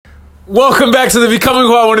Welcome back to the Becoming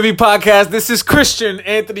Who I Want to Be podcast. This is Christian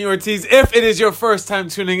Anthony Ortiz. If it is your first time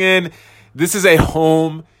tuning in, this is a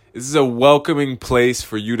home. This is a welcoming place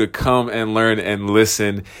for you to come and learn and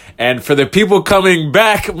listen. And for the people coming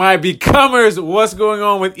back, my becomers, what's going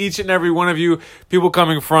on with each and every one of you? People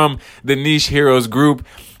coming from the Niche Heroes group.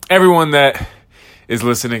 Everyone that is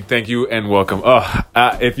listening, thank you and welcome.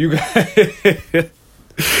 If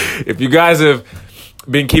you guys have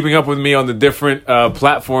been keeping up with me on the different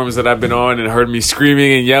platforms that I've been on and heard me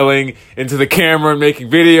screaming and yelling into the camera and making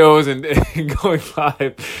videos and going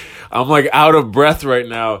live, I'm like out of breath right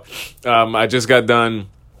now. I just got done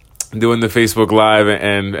doing the Facebook Live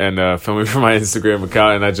and filming for my Instagram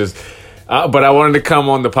account, and but I wanted to come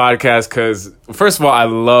on the podcast because, first of all, I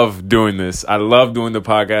love doing this. I love doing the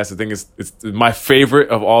podcast. I think it's my favorite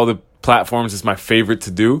of all the platforms. It's my favorite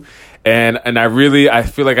to do. And I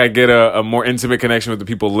feel like I get a more intimate connection with the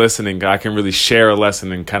people listening. I can really share a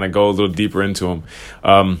lesson and kind of go a little deeper into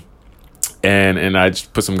them. And I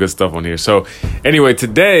just put some good stuff on here. So anyway,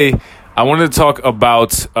 today I wanted to talk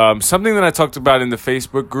about something that I talked about in the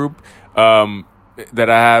Facebook group that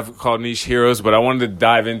I have called Niche Heroes, but I wanted to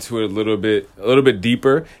dive into it a little bit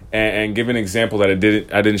deeper and give an example that I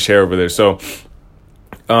didn't share over there. So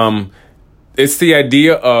it's the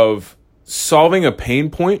idea of solving a pain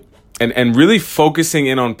point and really focusing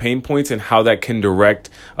in on pain points and how that can direct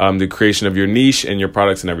the creation of your niche and your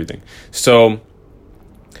products and everything. So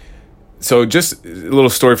just a little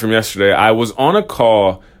story from yesterday. I was on a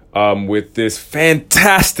call with this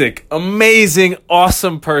fantastic, amazing,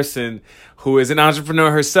 awesome person who is an entrepreneur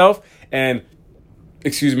herself. And,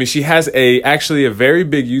 she has actually a very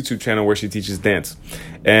big YouTube channel where she teaches dance.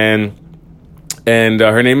 And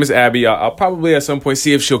her name is Abby. I'll probably at some point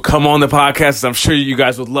see if she'll come on the podcast. I'm sure you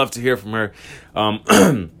guys would love to hear from her.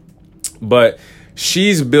 But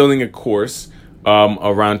she's building a course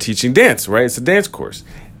around teaching dance, right? It's a dance course.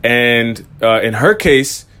 And in her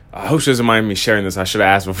case, I hope she doesn't mind me sharing this. I should have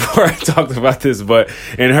asked before I talked about this. But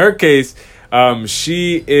in her case,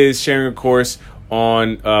 she is sharing a course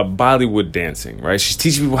on Bollywood dancing, right? She's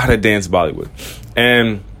teaching people how to dance Bollywood.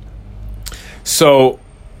 And so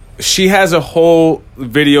she has a whole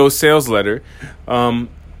video sales letter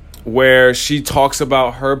where she talks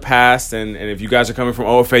about her past. And if you guys are coming from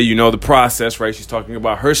OFA, you know the process, right? She's talking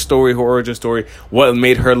about her story, her origin story, what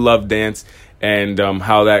made her love dance, and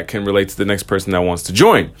how that can relate to the next person that wants to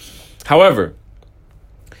join. However,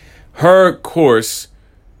 her course,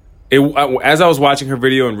 as I was watching her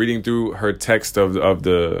video and reading through her text of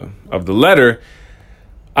the letter,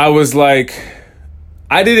 I was like,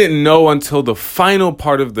 I didn't know until the final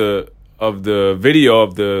part of the video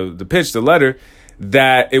of the pitch, the letter,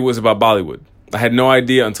 that it was about Bollywood. I had no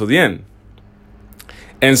idea until the end.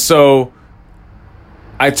 And so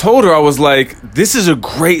I told her, I was like, this is a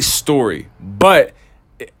great story, but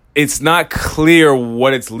it's not clear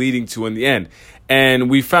what it's leading to in the end. And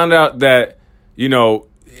we found out that,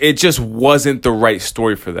 it just wasn't the right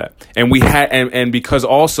story for that. And we had, and because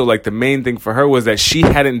also like the main thing for her was that she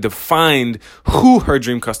hadn't defined who her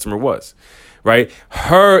dream customer was, right?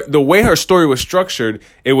 The way her story was structured,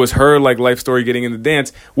 it was her like life story getting into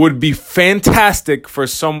dance would be fantastic for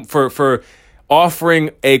offering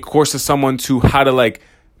a course to someone to how to like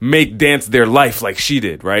make dance their life like she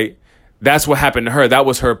did, right? That's what happened to her. That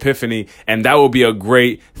was her epiphany, and that would be a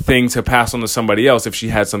great thing to pass on to somebody else if she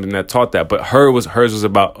had something that taught that. But hers was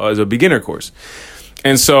about as a beginner course.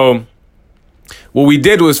 And so what we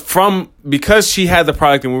did was because she had the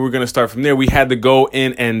product and we were going to start from there, we had to go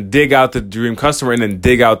in and dig out the dream customer and then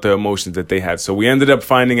dig out the emotions that they had. So we ended up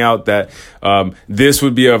finding out that this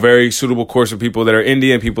would be a very suitable course for people that are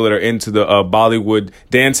Indian, people that are into the Bollywood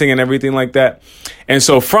dancing and everything like that. And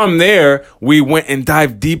so from there, we went and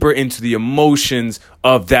dived deeper into the emotions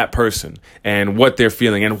of that person and what they're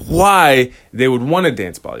feeling and why they would want to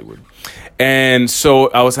dance Bollywood. And so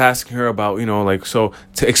I was asking her about, to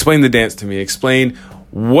explain the dance to me, explain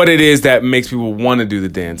what it is that makes people want to do the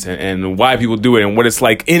dance and why people do it and what it's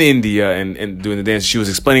like in India and doing the dance. She was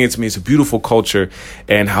explaining it to me. It's a beautiful culture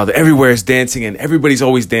and how everywhere is dancing and everybody's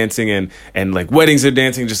always dancing and like weddings are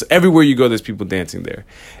dancing. Just everywhere you go, there's people dancing there.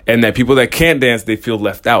 And that people that can't dance, they feel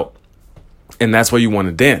left out. And that's why you want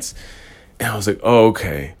to dance. And I was like, oh,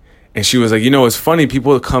 okay. And she was like, it's funny,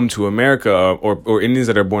 people that come to America or Indians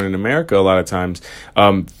that are born in America, a lot of times,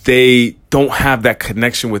 they don't have that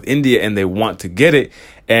connection with India and they want to get it.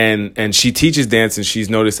 And she teaches dance, and she's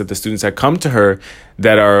noticed that the students that come to her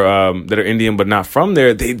that are Indian but not from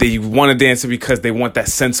there, they want to dance it because they want that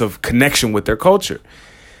sense of connection with their culture.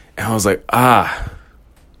 And I was like,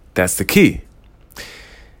 that's the key.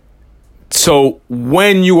 So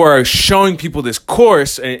when you are showing people this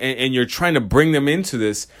course and you're trying to bring them into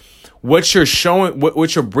this, what you're showing,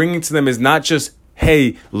 what you're bringing to them is not just,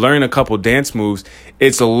 hey, learn a couple dance moves.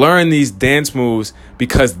 It's learn these dance moves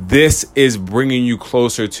because this is bringing you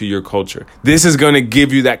closer to your culture. This is going to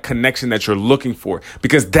give you that connection that you're looking for,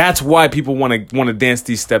 because that's why people want to dance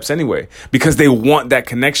these steps anyway, because they want that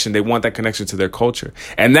connection. They want that connection to their culture.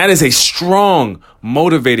 And that is a strong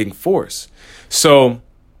motivating force. So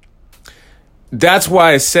that's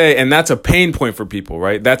why I say, and that's a pain point for people,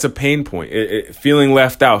 right? That's a pain point. Feeling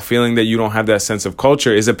left out, feeling that you don't have that sense of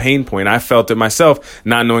culture is a pain point. I felt it myself,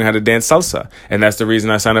 not knowing how to dance salsa. And that's the reason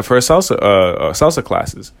I signed up for salsa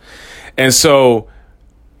classes. And so,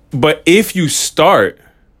 but if you start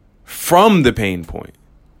from the pain point,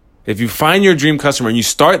 if you find your dream customer and you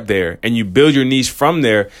start there and you build your niche from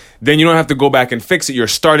there, then you don't have to go back and fix it. You're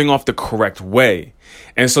starting off the correct way.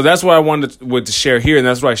 And so that's what I wanted to share here, and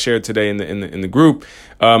that's what I shared today in the group,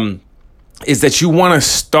 is that you want to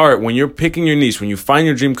start when you're picking your niche, when you find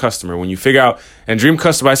your dream customer, when you figure out, and dream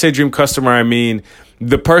customer, I say dream customer, I mean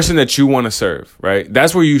the person that you want to serve, right?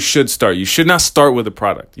 That's where you should start. You should not start with a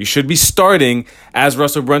product. You should be starting, as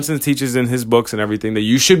Russell Brunson teaches in his books and everything, that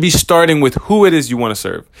you should be starting with who it is you want to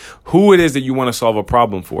serve, who it is that you want to solve a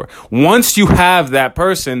problem for. Once you have that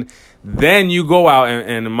person, then you go out,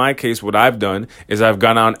 and in my case, what I've done is I've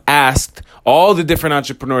gone out and asked all the different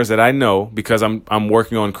entrepreneurs that I know, because I'm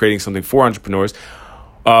working on creating something for entrepreneurs.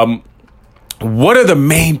 What are the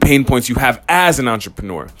main pain points you have as an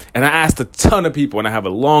entrepreneur? And I asked a ton of people, and I have a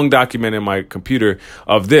long document in my computer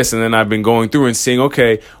of this. And then I've been going through and seeing,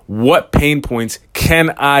 okay, what pain points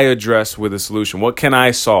can I address with a solution? What can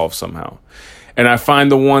I solve somehow? And I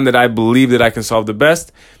find the one that I believe that I can solve the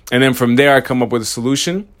best. And then from there, I come up with a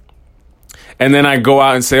solution. And then I go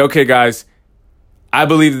out and say, okay, guys, I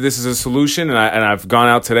believe that this is a solution. And I've gone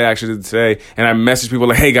out today, I actually did today, and I messaged people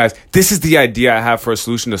like, hey, guys, this is the idea I have for a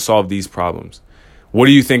solution to solve these problems. What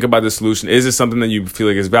do you think about the solution? Is it something that you feel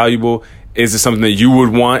like is valuable? Is it something that you would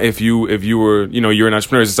want if you were, you're an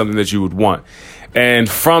entrepreneur? Is it something that you would want? And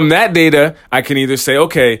from that data, I can either say,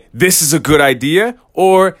 okay, this is a good idea,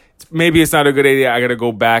 or maybe it's not a good idea. I got to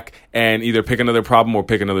go back and either pick another problem or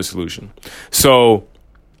pick another solution. So,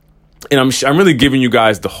 and I'm really giving you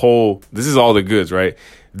guys this is all the goods, right?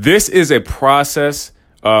 This is a process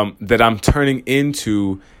that I'm turning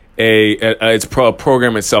into a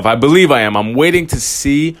program itself. I believe I am. I'm waiting to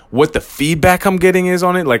see what the feedback I'm getting is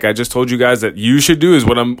on it. Like I just told you guys that you should do is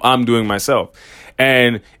what I'm doing myself.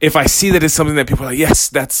 And if I see that it's something that people are like, yes,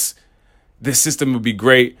 this system would be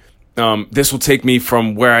great. This will take me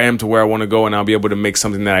from where I am to where I want to go, and I'll be able to make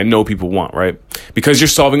something that I know people want, right? Because you're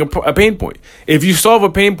solving a pain point. If you solve a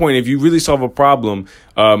pain point, if you really solve a problem,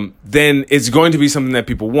 then it's going to be something that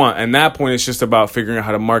people want. And that point, it's just about figuring out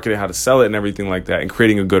how to market it, how to sell it, and everything like that, and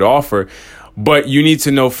creating a good offer. But you need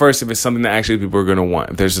to know first if it's something that actually people are going to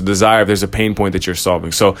want, if there's a desire, if there's a pain point that you're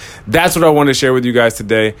solving. So that's what I want to share with you guys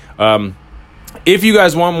today. If you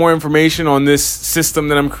guys want more information on this system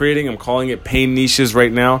that I'm creating, I'm calling it Pain Niches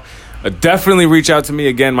right now. Definitely reach out to me.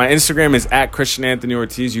 Again, my Instagram is at Christian Anthony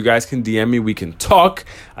Ortiz. You guys can DM me. We can talk.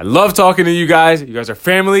 I love talking to you guys. You guys are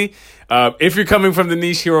family. If you're coming from the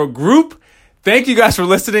Niche Hero group, thank you guys for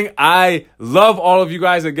listening. I love all of you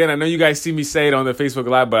guys. Again, I know you guys see me say it on the Facebook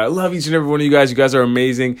Live, but I love each and every one of you guys. You guys are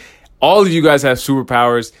amazing. All of you guys have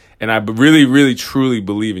superpowers, and I really, really, truly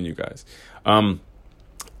believe in you guys.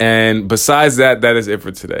 And besides that, that is it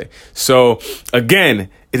for today. So again,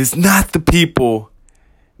 it is not the people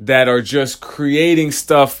that are just creating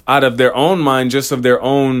stuff out of their own mind, just of their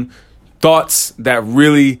own thoughts, that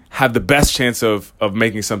really have the best chance of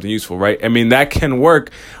making something useful, right? I mean, that can work,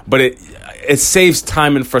 but it saves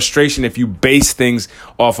time and frustration if you base things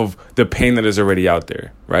off of the pain that is already out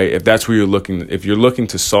there, right? If that's where if you're looking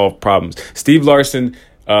to solve problems. Steve Larson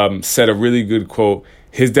said a really good quote.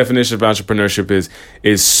 His definition of entrepreneurship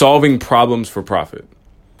is solving problems for profit.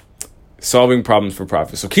 Solving problems for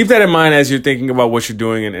profit. So keep that in mind as you're thinking about what you're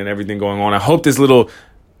doing and everything going on. I hope this little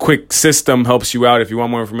quick system helps you out. If you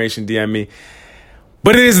want more information, DM me.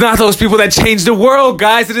 But it is not those people that change the world,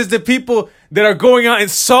 guys. It is the people that are going out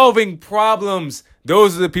and solving problems.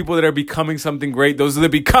 Those are the people that are becoming something great. Those are the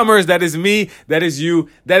becomers. That is me. That is you.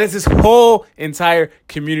 That is this whole entire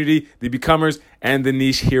community. The becomers and the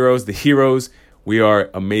niche heroes, the heroes. We are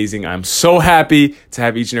amazing. I'm so happy to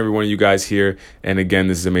have each and every one of you guys here. And again,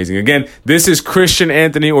 this is amazing. Again, this is Christian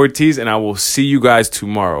Anthony Ortiz, and I will see you guys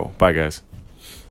tomorrow. Bye, guys.